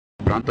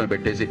ప్రాంతం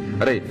పెట్టేసి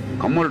అరే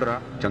కమ్ములరా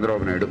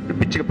చంద్రబాబు నాయుడు,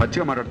 పిచ్చిగా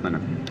పచ్చిగా మాట్లాడుతున్నాను,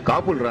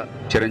 కాపులరా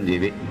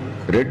చిరంజీవి,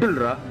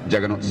 రెడ్డులరా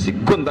జగను,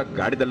 సిగ్గుందా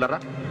గాడిదల్లరా?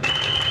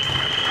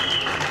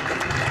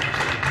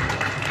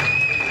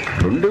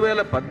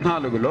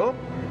 2014లో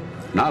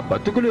నా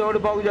బతుకులు ఎవడు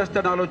బాగు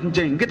చేస్తాడని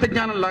ఆలోచించే ఇంగిత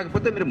జ్ఞానం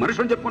లేకపోతే మీరు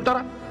మనుషులను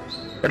చెప్పుకుంటారా?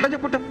 ఎట్లా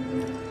చెప్పుకుంటారు?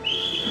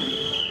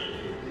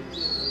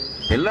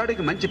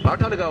 పిల్లాడికి మంచి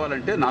పాఠాలు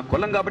కావాలంటే నా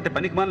కులం కాబట్టి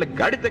పనికి మాల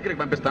గాడి దగ్గరికి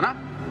పంపిస్తానా?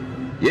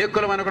 ఏ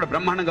కులమైనా కూడా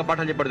బ్రహ్మాండంగా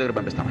పాఠాలు చెప్పే దగ్గర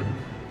పంపిస్తానా?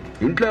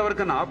 ఇంట్లో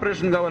ఎవరికైనా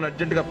ఆపరేషన్ కావాలి,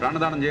 అర్జెంటుగా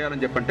ప్రాణదానం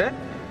చేయాలని చెప్పంటే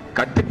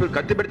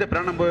కత్తి పెడితే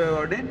ప్రాణం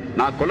పోయేవాడిని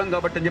నా కులం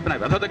కాబట్టి అని చెప్పి నా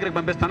వెధ దగ్గరికి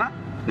పంపిస్తానా?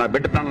 నా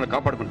బిడ్డ ప్రాణాలను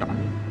కాపాడుకుంటానా?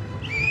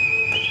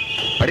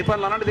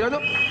 పరిపాలన అలాంటిది కాదు.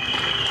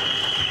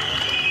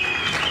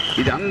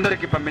 ఇది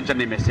అందరికీ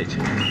పంపించండి మెసేజ్,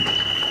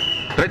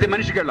 ప్రతి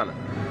మనిషికి వెళ్ళాలి.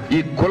 ఈ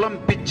కులం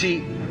పిచ్చి,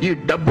 ఈ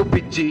డబ్బు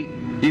పిచ్చి,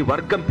 ఈ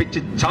వర్గం పిచ్చి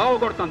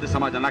చావగొడుతుంది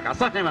సమాజం. నాకు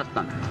అసహ్యం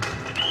వేస్తాను.